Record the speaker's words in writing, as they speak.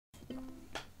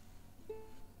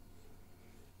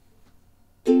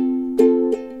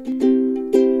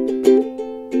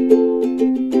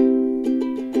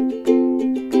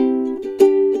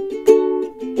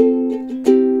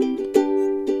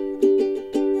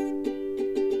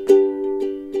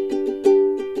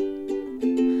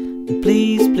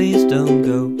Please, please don't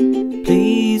go.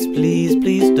 Please, please,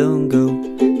 please don't go.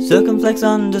 Circumflex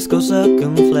underscore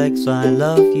circumflex, I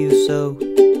love you so.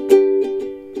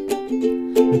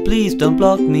 Please don't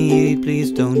block me, please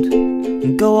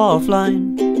don't go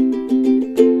offline.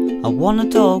 I wanna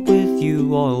talk with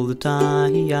you all the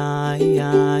time.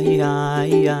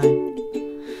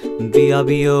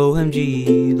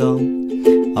 BRBOMG though,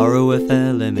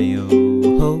 ROFLMAO.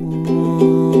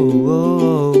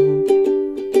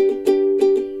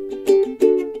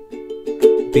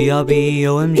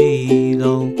 BRBOMG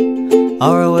though,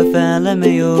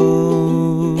 ROFLMAO.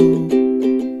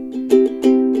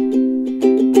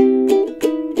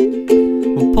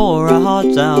 We'll pour our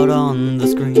hearts out on the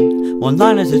screen, one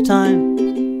line at a time,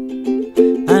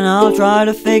 and I'll try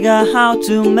to figure how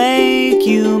to make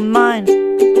you mine.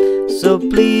 So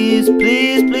please,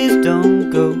 please, please don't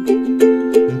go.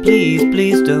 Please,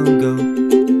 please don't go.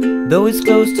 Though it's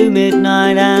close to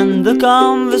midnight and the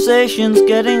conversation's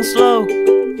getting slow.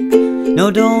 No,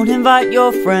 don't invite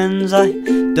your friends, I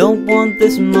don't want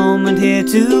this moment here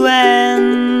to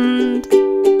end.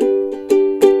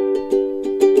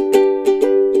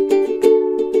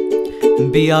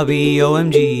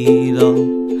 BRBOMG though,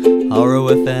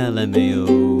 ROFLMAO.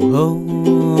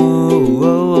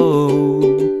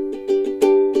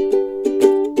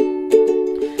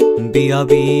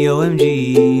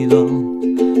 BRBOMG though,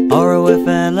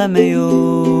 ROFLMAO.